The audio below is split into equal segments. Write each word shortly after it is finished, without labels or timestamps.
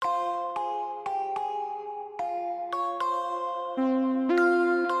Go,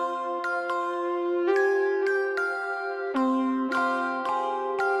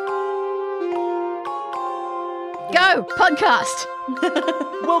 podcast!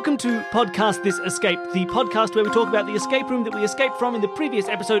 Welcome to Podcast This Escape, the podcast where we talk about the escape room that we escaped from in the previous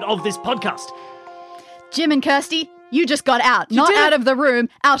episode of this podcast. Jim and Kirsty, you just got out. Not out of the room,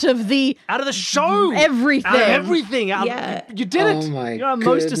 out of the... Out of the show! Everything. Out of everything. Yeah. You did it! Oh my You're our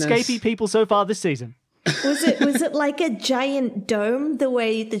most goodness. escapey people so far this season. Was it like a giant dome, the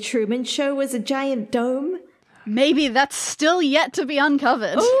way the Truman Show was a giant dome? Maybe that's still yet to be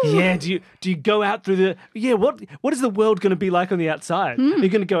uncovered. Yeah, do you go out through the... Yeah, what is the world going to be like on the outside? You're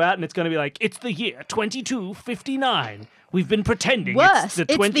going to go out and it's going to be like, it's the year 2259. We've been pretending Worse, it's the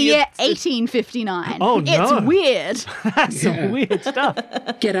 20th... it's the year 1859. Oh, no. It's weird. That's some weird stuff.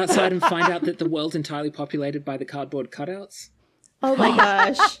 Get outside and find out that the world's entirely populated by the cardboard cutouts. Oh my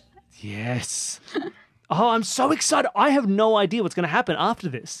gosh. Yes. Oh, I'm so excited. I have no idea what's going to happen after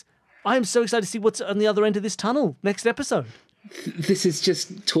this. I am so excited to see what's on the other end of this tunnel next episode. This is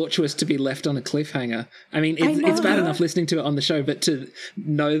just tortuous to be left on a cliffhanger. I mean, it's bad enough listening to it on the show, but to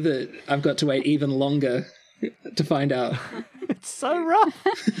know that I've got to wait even longer to find out. It's so rough.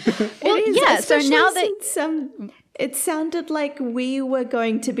 Well, It is, yeah, so especially now that... since, it sounded like we were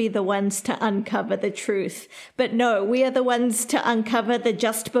going to be the ones to uncover the truth. But no, we are the ones to uncover the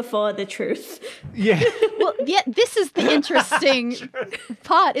just before the truth. Yeah. Well, yeah, this is the interesting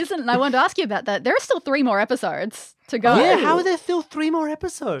part, isn't it? And I wanted to ask you about that. There are still 3 more episodes to go. Yeah, how are there still 3 more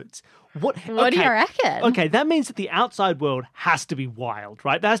episodes? What do you reckon? Okay, that means that the outside world has to be wild,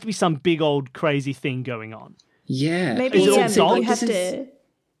 right? There has to be some big old crazy thing going on. Yeah. Maybe Is it all maybe dogs? you have to...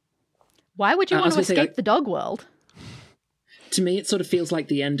 Why would you I want was to gonna say, escape like- the dog world? To me, it sort of feels like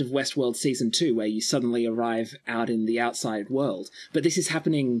the end of Westworld Season 2, where you suddenly arrive out in the outside world. But this is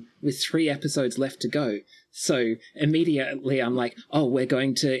happening with 3 episodes left to go. So immediately I'm like, oh, we're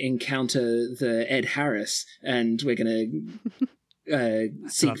going to encounter the Ed Harris, and we're going to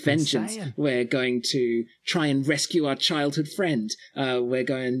seek what I've been vengeance. saying. We're going to try and rescue our childhood friend. We're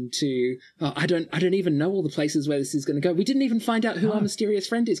going to... Oh, I don't even know all the places where this is going to go. We didn't even find out who our mysterious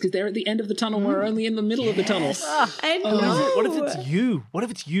friend is, because they're at the end of the tunnel. We're only in the middle of the tunnel. I know. What if it's you? What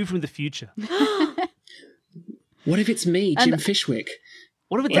if it's you from the future? What if it's me, Jim Fishwick?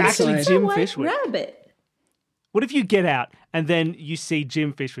 What if it's Inside. actually Jim White Fishwick? Rabbit. What if you get out and then you see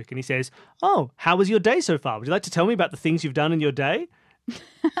Jim Fishwick and he says, "Oh, how was your day so far? Would you like to tell me about the things you've done in your day?"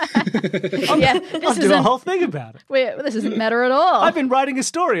 Yeah, I'll do a whole thing about it. This isn't meta at all. I've been writing a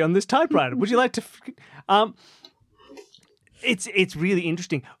story on this typewriter. Would you like to... It's really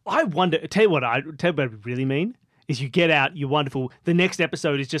interesting. I wonder... Tell you what I would really mean is you get out, you're wonderful. The next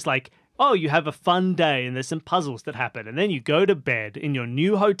episode is just like, oh, you have a fun day and there's some puzzles that happen. And then you go to bed in your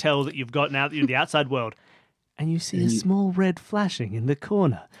new hotel that you've got now that you're in the outside world. And you see a small red flashing in the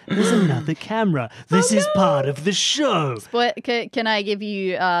corner. There's another camera. This is part of the show. Can I give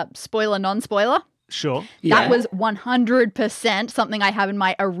you spoiler, non-spoiler? Sure. That was 100% something I have in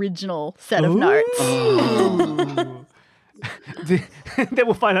my original set of notes. Then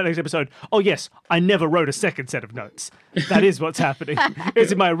we'll find out next episode. Oh, yes, I never wrote a second set of notes. That is what's happening.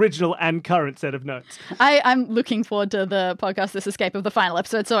 It's in my original and current set of notes. I'm looking forward to the podcast, This Escape, of the final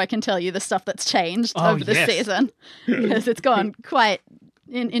episode, so I can tell you the stuff that's changed over this season. Because it's gone quite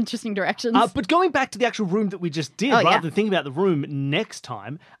in interesting directions. But going back to the actual room that we just did, rather than thinking about the room next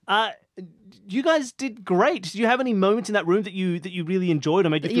time, you guys did great. Did you have any moments in that room that you really enjoyed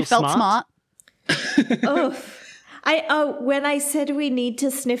or made you feel felt smart? When I said we need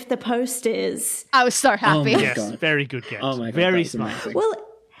to sniff the posters. I was so happy. Oh my Yes, God. very good guess. Oh my God, very that was smart. amazing. Well,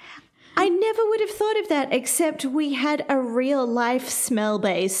 I never would have thought of that, except we had a real life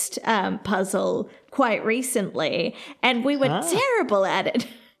smell-based puzzle quite recently, and we were terrible at it.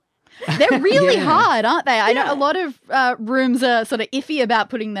 They're really hard, aren't they? I know a lot of rooms are sort of iffy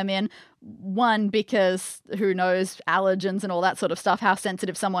about putting them in. One, because who knows, allergens and all that sort of stuff, how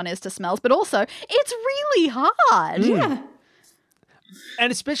sensitive someone is to smells. But also, it's really hard. Yeah.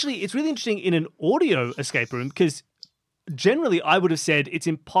 And especially, it's really interesting in an audio escape room because generally I would have said it's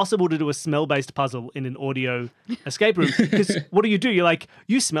impossible to do a smell-based puzzle in an audio escape room because what do? You're like,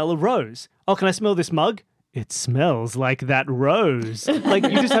 you smell a rose. Oh, can I smell this mug? It smells like that rose. Like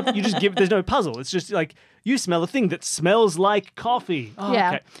there's no puzzle. It's just like, you smell a thing that smells like coffee. Oh,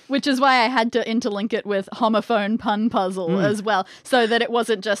 Yeah, okay. which is why I had to interlink it with homophone pun puzzle as well, so that it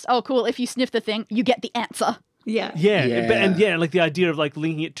wasn't just, oh, cool, if you sniff the thing, you get the answer. Yeah. Yeah, Yeah. like the idea of like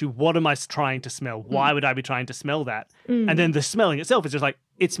linking it to what am I trying to smell? Why would I be trying to smell that? And then the smelling itself is just like,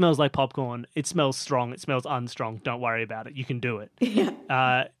 it smells like popcorn. It smells strong. It smells unstrong. Don't worry about it. You can do it.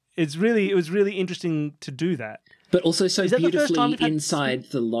 Yeah. It was really interesting to do that. But also so Is that the first time beautifully we've had- inside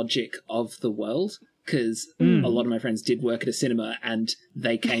the logic of the world, because a lot of my friends did work at a cinema and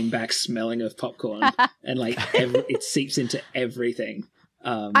they came back smelling of popcorn, and like it seeps into everything.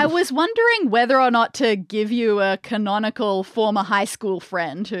 I was wondering whether or not to give you a canonical former high school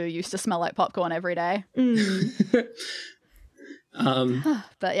friend who used to smell like popcorn every day.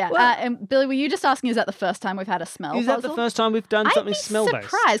 But yeah, and Billy, were you just asking, is that the first time we've had a smell Is puzzle? that the first time we've done something smell-based? I'd be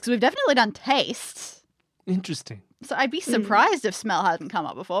surprised, because we've definitely done taste. Interesting. So I'd be surprised if smell hadn't come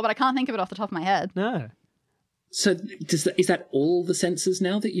up before, but I can't think of it off the top of my head. No. So is that all the senses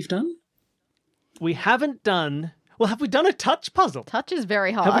now that you've done? We haven't done... Well, have we done a touch puzzle? Touch is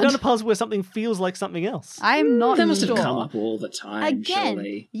very hard. Have we done a puzzle where something feels like something else? I'm not They must sure. have come up all the time, Again,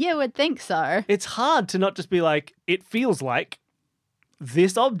 surely. you would think so. It's hard to not just be like, it feels like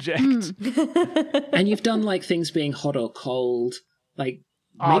this object. And you've done like things being hot or cold, like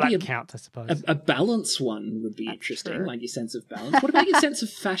Oh, maybe that counts, I suppose. a balance one would be interesting, true. like your sense of balance. What about your sense of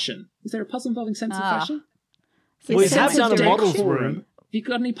fashion? Is there a puzzle involving sense of fashion? We sense have of done a direction. models room. Have you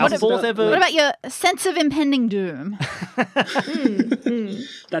got any Has puzzles Fourth about, ever- What about your sense of impending doom?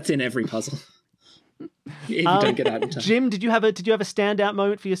 That's in every puzzle. If you don't get out in time. Jim, did you have a standout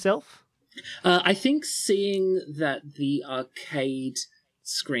moment for yourself? I think seeing that the arcade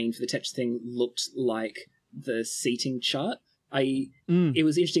screen for the Tetris thing looked like the seating chart, it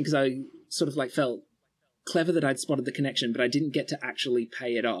was interesting because I sort of like felt clever that I'd spotted the connection, but I didn't get to actually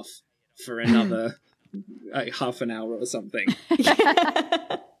pay it off for another half an hour or something.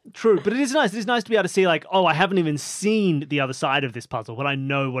 True, but it is nice. It is nice to be able to see, like, oh, I haven't even seen the other side of this puzzle, but I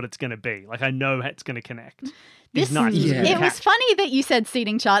know what it's going to be. Like, I know how it's going to connect. It's nice. Yeah. It was funny that you said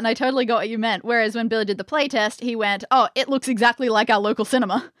seating chart, and I totally got what you meant. Whereas when Billy did the play test, he went, oh, it looks exactly like our local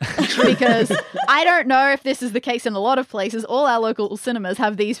cinema. Because I don't know if this is the case in a lot of places. All our local cinemas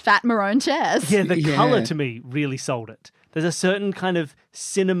have these fat maroon chairs. Yeah, the Yeah. color to me really sold it. There's a certain kind of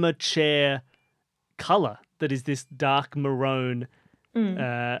cinema chair color that is this dark maroon.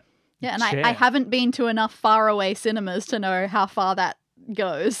 Yeah, and chair. I haven't been to enough faraway cinemas to know how far that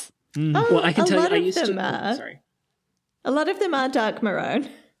goes. Well, I can a tell you, lot I of used them to. are. Sorry. A lot of them are dark maroon.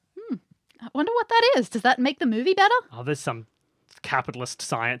 I wonder what that is. Does that make the movie better? Oh, there's some capitalist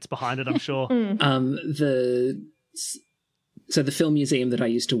science behind it, I'm sure. So the film museum that I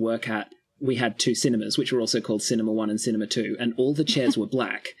used to work at, we had two cinemas, which were also called Cinema 1 and Cinema 2, and all the chairs were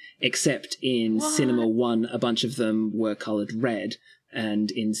black, except in Cinema 1, a bunch of them were coloured red,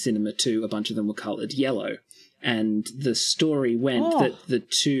 and in Cinema 2, a bunch of them were coloured yellow. And the story went that the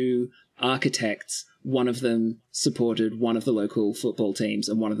two architects, one of them supported one of the local football teams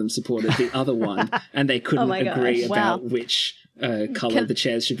and one of them supported the other one, and they couldn't my agree gosh. about Wow. which colour the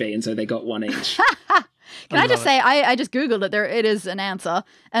chairs should be, and so they got one each. Can I just say, I just Googled it. There, it is an answer.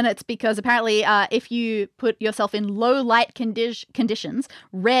 And it's because apparently if you put yourself in low light conditions,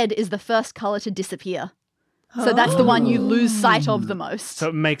 red is the first colour to disappear. So that's the one you lose sight of the most. So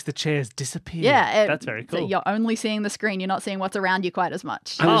it makes the chairs disappear. Yeah. That's very so cool. you're only seeing the screen. You're not seeing what's around you quite as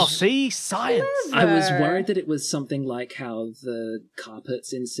much. Oh, see? Science. I was worried that it was something like how the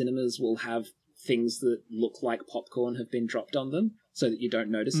carpets in cinemas will have things that look like popcorn have been dropped on them so that you don't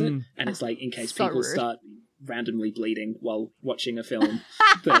notice it. And it's like in case So people rude. start randomly bleeding while watching a film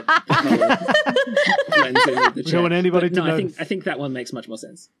that the colour blends in with the chair. don't want anybody But to no, notice. I think that one makes much more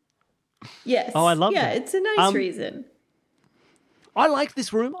sense. Yes. Oh, I love yeah, that. it's a nice reason. I liked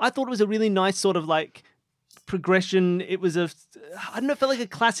this room. I thought it was a really nice sort of like progression. It was I don't know, it felt like a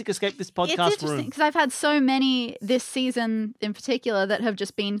classic Escape This It's Podcast interesting room. because I've had so many this season in particular that have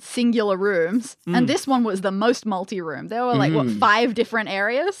just been singular rooms. And this one was the most multi-room. There were like, 5 different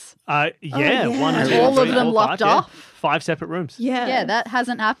areas? Yeah, yeah. 1, 2, All of 3, them 4, locked 5, yeah. off? 5 separate rooms. Yeah. Yeah, that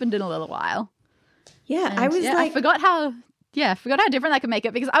hasn't happened in a little while. Yeah, I And, was yeah, like, I forgot how different that could make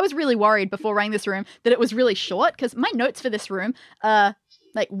it because I was really worried before running this room that it was really short because my notes for this room are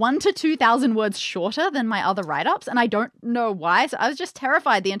like 1,000 to 2,000 words shorter than my other write-ups, and I don't know why. So I was just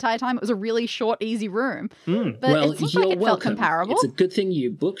terrified the entire time. It was a really short, easy room. But Well, it seems you're like it welcome. felt comparable. It's a good thing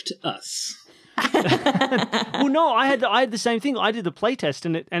you booked us. Well, no, I had the same thing. I did the playtest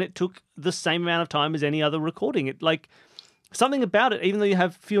and it took the same amount of time as any other recording. It like something about it, even though you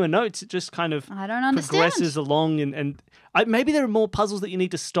have fewer notes, it just kind of I don't understand. progresses along and maybe there are more puzzles that you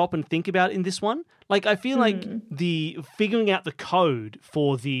need to stop and think about in this one. Like I feel like the figuring out the code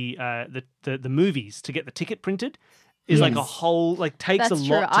for the movies to get the ticket printed is like a whole takes That's a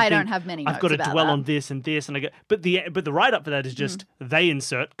true. lot. To I think, don't have many I've got notes to about dwell that. on this and this, and I go. But the write up for that is just they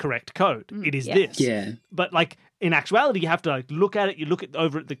insert correct code. It is Yeah. this. Yeah. But like in actuality, you have to like look at it. You look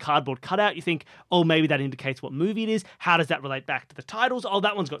over at the cardboard cutout. You think, oh, maybe that indicates what movie it is. How does that relate back to the titles? Oh,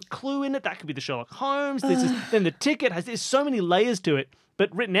 that one's got Clue in it. That could be the Sherlock Holmes. This is then the ticket has. There's so many layers to it.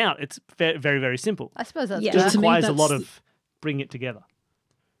 But written out, it's very, very simple. I suppose that's Yeah. It just To me, requires a lot that's- of bringing it together.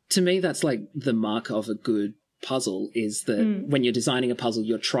 To me, that's like the mark of a good puzzle is that when you're designing a puzzle,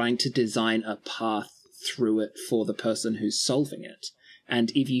 you're trying to design a path through it for the person who's solving it.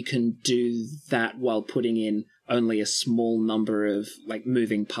 And if you can do that while putting in only a small number of like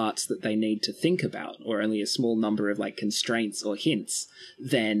moving parts that they need to think about, or only a small number of like constraints or hints,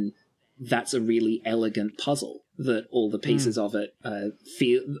 then that's a really elegant puzzle that all the pieces of it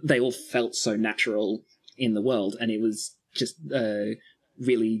they all felt so natural in the world. And it was just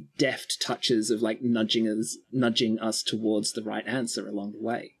really deft touches of like nudging us towards the right answer along the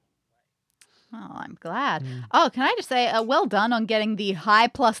way. Oh, I'm glad. Oh, can I just say, well done on getting the high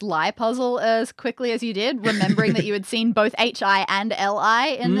plus lie puzzle as quickly as you did, remembering that you had seen both HI and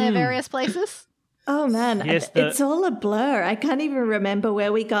LI in their various places. Oh man, Yes, it's all a blur. I can't even remember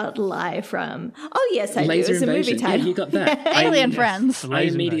where we got lie from. Oh yes, I Laser do. It's a movie Invasion. Yeah, title. you got that. Alien Yes. Friends. The I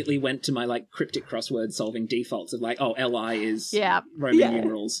laser immediately went to my like cryptic crossword solving defaults of like, oh, LI is Yeah. Roman Yeah.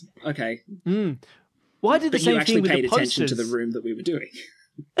 numerals. Okay. Well, I did the But same you actually thing with paid the attention to posters. the room that we were doing.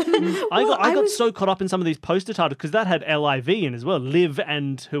 I got so caught up in some of these poster titles because that had LIV in as well, Live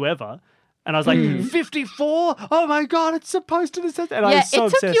and whoever. And I was like, 54? Oh my God, it's supposed to be. And I Yeah, was so it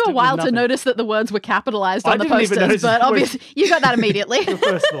took obsessed you a with while to nothing. notice that the words were capitalized I on the didn't even posters, notice but the obviously you got that immediately.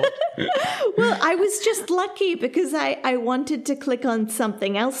 First thought. Well, I was just lucky because I wanted to click on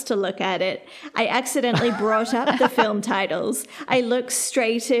something else to look at it. I accidentally brought up the film titles. I looked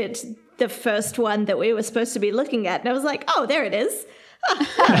straight at the first one that we were supposed to be looking at, and I was like, oh, there it is.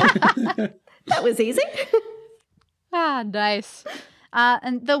 That was easy. Ah, nice.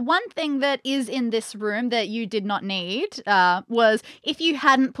 And the one thing that is in this room that you did not need was if you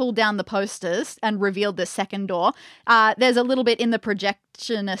hadn't pulled down the posters and revealed the second door, there's a little bit in the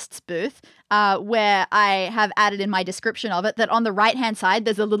projectionist's booth where I have added in my description of it that on the right-hand side,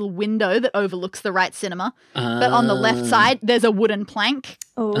 there's a little window that overlooks the right cinema. But on the left side, there's a wooden plank.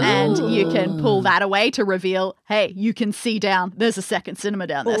 And you can pull that away to reveal, hey, you can see down. There's a second cinema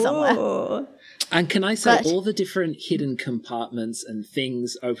down there somewhere. Oh. And can I say But- all the different hidden compartments and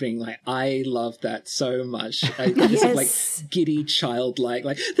things opening, like, I love that so much. This is like giddy, childlike,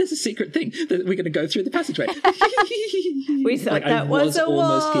 like, there's a secret thing that we're going to go through the passageway. We thought like, that I was a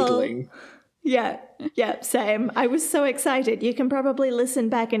almost wall. giggling. Yeah, same. I was so excited. You can probably listen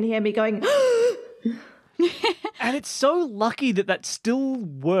back and hear me going, And it's so lucky that that still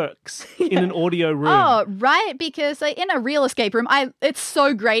works in an audio room. Oh, right, because in a real escape room, it's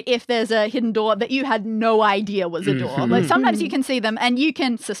so great if there's a hidden door that you had no idea was a door. Like sometimes you can see them and you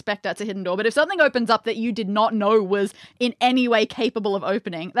can suspect that's a hidden door, but if something opens up that you did not know was in any way capable of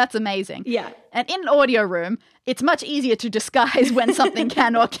opening, that's amazing. yeah. And in an audio room, it's much easier to disguise when something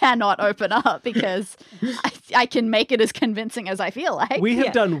can or cannot open up because I can make it as convincing as I feel like. We have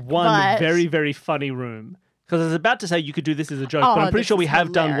Yeah. done one But- very, very funny room. Because I was about to say you could do this as a joke, Oh, but I'm pretty this sure we is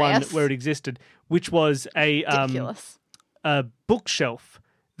have done one hilarious. where it existed, which was a Ridiculous. bookshelf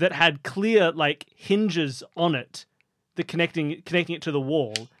that had clear like hinges on it, that connecting it to the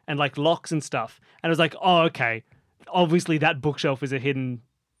wall and like locks and stuff. And it was like, oh, okay, obviously that bookshelf is a hidden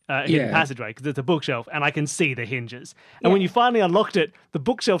Yeah. passageway because it's a bookshelf and I can see the hinges. And when you finally unlocked it, the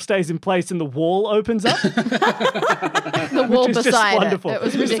bookshelf stays in place and the wall opens up. The wall Which is just beside wonderful. it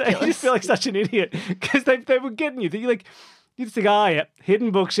was You ridiculous. just feel like such an idiot because they were getting you. You just think, yeah,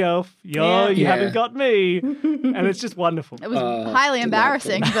 hidden bookshelf. You Yeah. haven't got me. And it's just wonderful. It was highly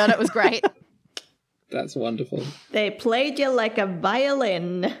embarrassing, but it was great. That's wonderful. They played you like a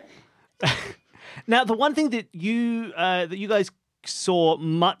violin. Now, the one thing that you guys saw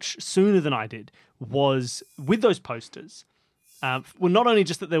much sooner than I did was with those posters. Well, not only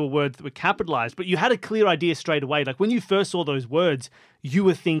just that there were words that were capitalized, but you had a clear idea straight away. Like when you first saw those words, you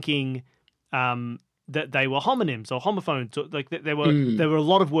were thinking that they were homonyms or homophones. Or like there were a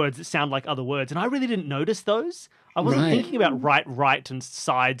lot of words that sound like other words, and I really didn't notice those. I wasn't Right. thinking about right, and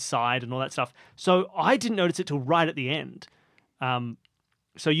side, and all that stuff. So I didn't notice it till right at the end.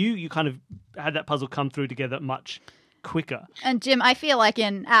 So you kind of had that puzzle come through together much quicker. And Jim, I feel like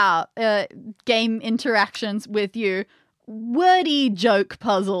in our game interactions with you, wordy joke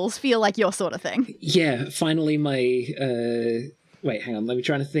puzzles feel like your sort of thing. Yeah, finally my... wait, hang on. Let me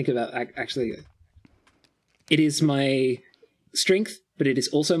try to think about... Actually, it is my strength, but it is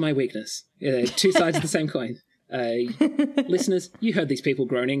also my weakness. Two sides of the same coin. Listeners, you heard these people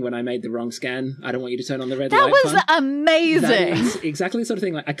groaning when I made the wrong scan. I don't want you to turn on the red That light. was pun. amazing. That is exactly the sort of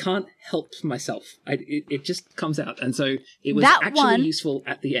thing. Like, I can't help myself. It just comes out, and so it was That actually one- useful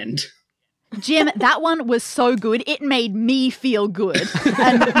at the end. Jim, that one was so good. It made me feel good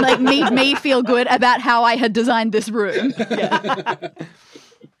and like made me feel good about how I had designed this room. Yeah.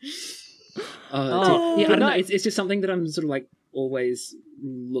 I don't know. It's just something that I'm sort of like always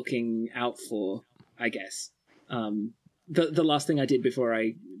looking out for, I guess. The last thing I did before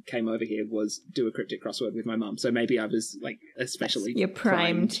I came over here was do a cryptic crossword with my mum. So maybe I was like especially You're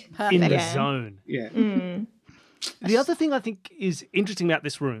primed. Perfect. In the Yeah. zone. Yeah. The other thing I think is interesting about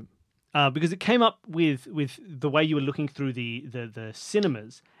this room, because it came up with the way you were looking through the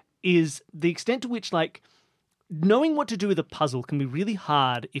cinemas, is the extent to which, like, knowing what to do with a puzzle can be really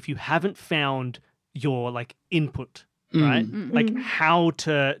hard if you haven't found your, like, input, right? Like, how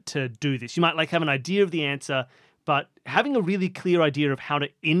to do this. You might, like, have an idea of the answer, but having a really clear idea of how to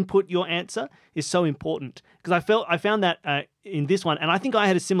input your answer is so important. Because I found that in this one, and I think I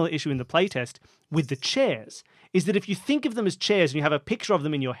had a similar issue in the playtest with the chairs, is that if you think of them as chairs and you have a picture of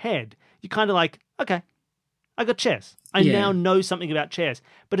them in your head, you're kind of like, okay, I got chairs. I now know something about chairs.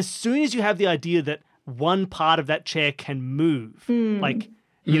 But as soon as you have the idea that one part of that chair can move, like,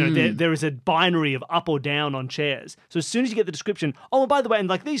 you know, there is a binary of up or down on chairs. So as soon as you get the description, oh, and by the way, and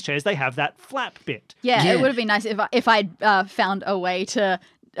like these chairs, they have that flap bit. Yeah, Yeah. it would have been nice if I'd found a way to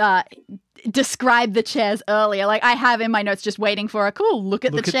describe the chairs earlier. Like I have in my notes just waiting for a cool look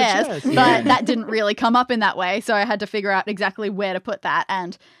at the chairs, but Yeah. that didn't really come up in that way. So I had to figure out exactly where to put that,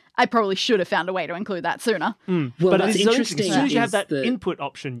 and I probably should have found a way to include that sooner. Well, But what's it's so interesting as soon as you have is that that input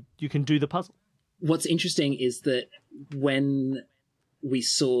option, you can do the puzzle. what's interesting is that when we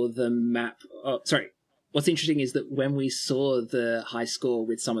saw the map, what's interesting is that when we saw the high score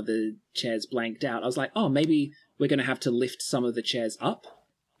with some of the chairs blanked out, I was like, oh, maybe we're going to have to lift some of the chairs up.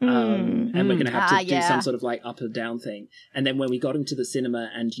 And we're going to have to do some sort of like up or down thing. And then when we got into the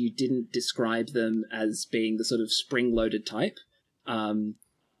cinema and you didn't describe them as being the sort of spring-loaded type,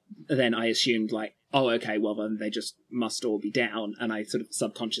 then I assumed like, oh, okay, well then they just must all be down. And I sort of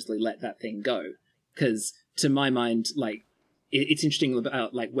subconsciously let that thing go. Because to my mind, like, it's interesting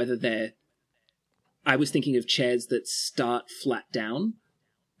about like whether they're... I was thinking of chairs that start flat down,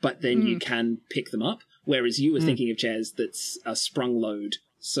 but then you can pick them up. Whereas you were thinking of chairs that's a sprung load.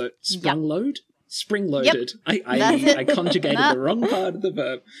 So sprung load? Spring-loaded. That's I conjugated the wrong part of the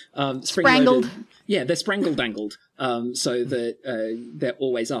verb. Sprangled. Yeah, they're sprangle-dangled. So that they're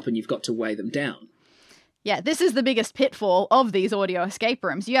always up and you've got to weigh them down. Yeah, this is the biggest pitfall of these audio escape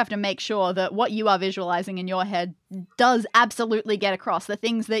rooms. You have to make sure that what you are visualizing in your head does absolutely get across. The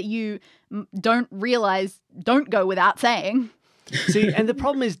things that you don't realize don't go without saying. See, and the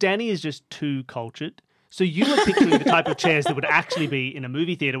problem is Danny is just too cultured. So you were picturing the type of chairs that would actually be in a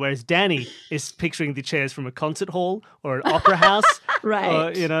movie theater, whereas Danny is picturing the chairs from a concert hall or an opera house,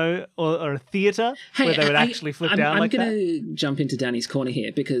 Right. or, you know, or a theater where they would actually flip down like I'm that. going to jump into Danny's corner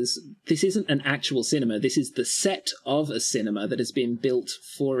here because this isn't an actual cinema. This is the set of a cinema that has been built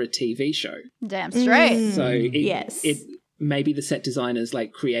for a TV show. Damn straight. So Yes. it maybe the set designers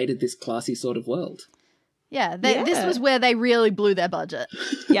like created this classy sort of world. Yeah, Yeah. this was where they really blew their budget.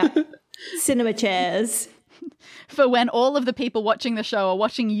 Yeah. Cinema chairs. For when all of the people watching the show are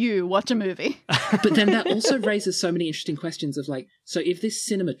watching you watch a movie. But then that also raises so many interesting questions of like, so if this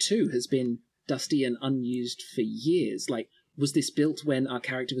cinema 2 has been dusty and unused for years, like, was this built when our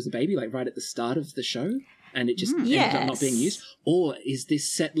character was a baby, like right at the start of the show? And it just ended up not being used? Or is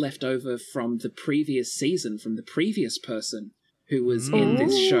this set left over from the previous season, from the previous person who was in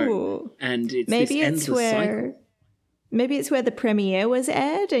this show? Ooh. And it's Maybe this it's endless cycle. where maybe it's where the premiere was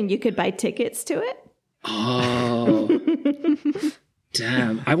aired and you could buy tickets to it. Oh.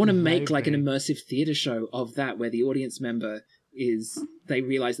 Damn. I want to make like an immersive theater show of that where the audience member is, they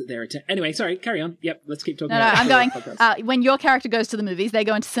realize that they're anyway, sorry, carry on. Yep, let's keep talking No, about I'm the going, podcast. when your character goes to the movies, they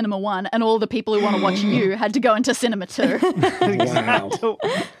go into cinema 1, and all the people who want to watch you had to go into cinema 2. Wow.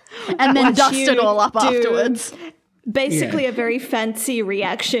 And then Watch dust it you all up do afterwards. Basically a very fancy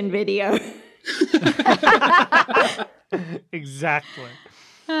reaction video. Exactly.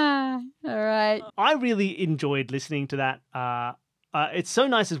 All right. I really enjoyed listening to that. It's so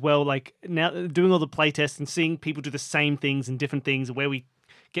nice as well, like now doing all the playtests and seeing people do the same things and different things where we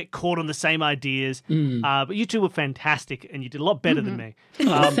get caught on the same ideas. But you two were fantastic and you did a lot better than me.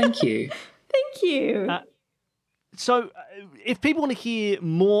 Oh, thank you. Thank you. So if people want to hear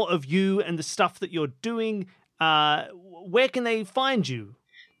more of you and the stuff that you're doing, where can they find you?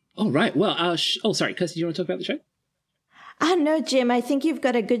 All right. Well, sorry, Kirsty, do you want to talk about the show? No, Jim, I think you've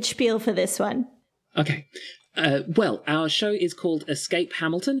got a good spiel for this one. Okay. Well, our show is called Escape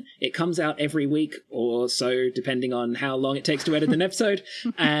Hamilton. It comes out every week or so, depending on how long it takes to edit an episode.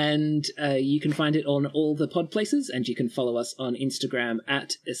 And you can find it on all the pod places, and you can follow us on Instagram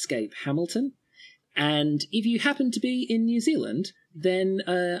at Escape Hamilton. And if you happen to be in New Zealand, then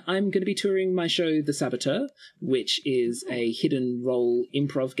I'm going to be touring my show, The Saboteur, which is a hidden role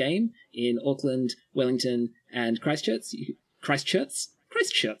improv game in Auckland, Wellington, and Christchurch. Christchurch.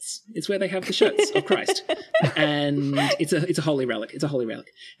 It's where they have the shirts of Christ, and it's a holy relic. It's a holy relic.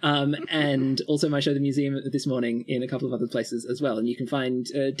 And also my show, The Museum, this morning in a couple of other places as well. And you can find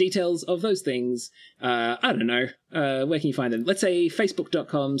details of those things. I don't know. Where can you find them? Let's say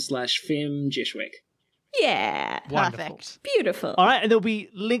facebook.com/FimJishwick. Yeah. Wonderful. Perfect. Beautiful. All right, and there'll be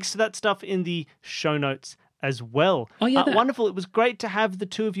links to that stuff in the show notes as well. Oh, yeah, that. Wonderful. It was great to have the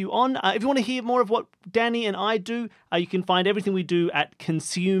two of you on. If you want to hear more of what Danny and I do, you can find everything we do at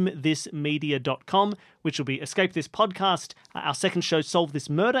consumethismedia.com, which will be Escape This Podcast, our second show, Solve This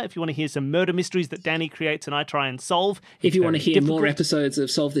Murder. If you want to hear some murder mysteries that Danny creates and I try and solve. If you want to hear difficult. more episodes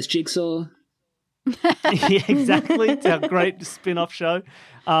of Solve This Jigsaw. Yeah, exactly. It's our great spin-off show.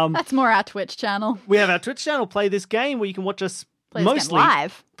 That's more our Twitch channel. We have our Twitch channel, Play This Game, where you can watch us Play this game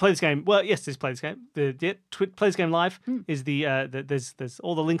live. Play This Game. Well, yes, there's Play This Game. Play This Game Live is there's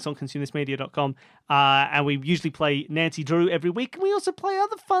all the links on consumethismedia.com. And we usually play Nancy Drew every week. And we also play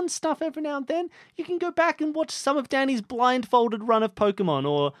other fun stuff every now and then. You can go back and watch some of Danny's blindfolded run of Pokemon,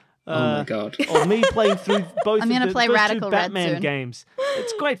 or Oh my god! or me playing through both I'm of gonna the play first Radical two Red Batman soon. games.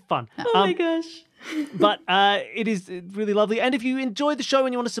 It's great fun. Oh my gosh. But it is really lovely. And if you enjoy the show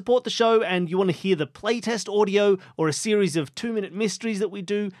and you want to support the show and you want to hear the playtest audio or a series of 2-minute mysteries that we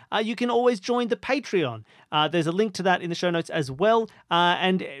do, you can always join the Patreon. There's a link to that in the show notes as well.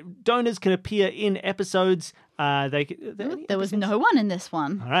 And donors can appear in episodes. There was no one in this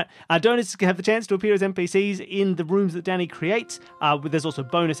one. All right. Donors have the chance to appear as NPCs in the rooms that Danny creates. There's also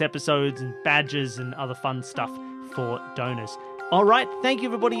bonus episodes and badges and other fun stuff for donors. All right. Thank you,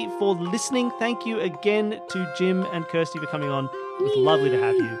 everybody, for listening. Thank you again to Jim and Kirsty for coming on. It was lovely to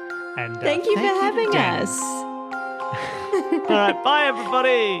have you. And Thank you for having Danny. us. All right. Bye,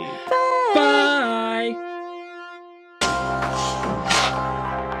 everybody. Bye.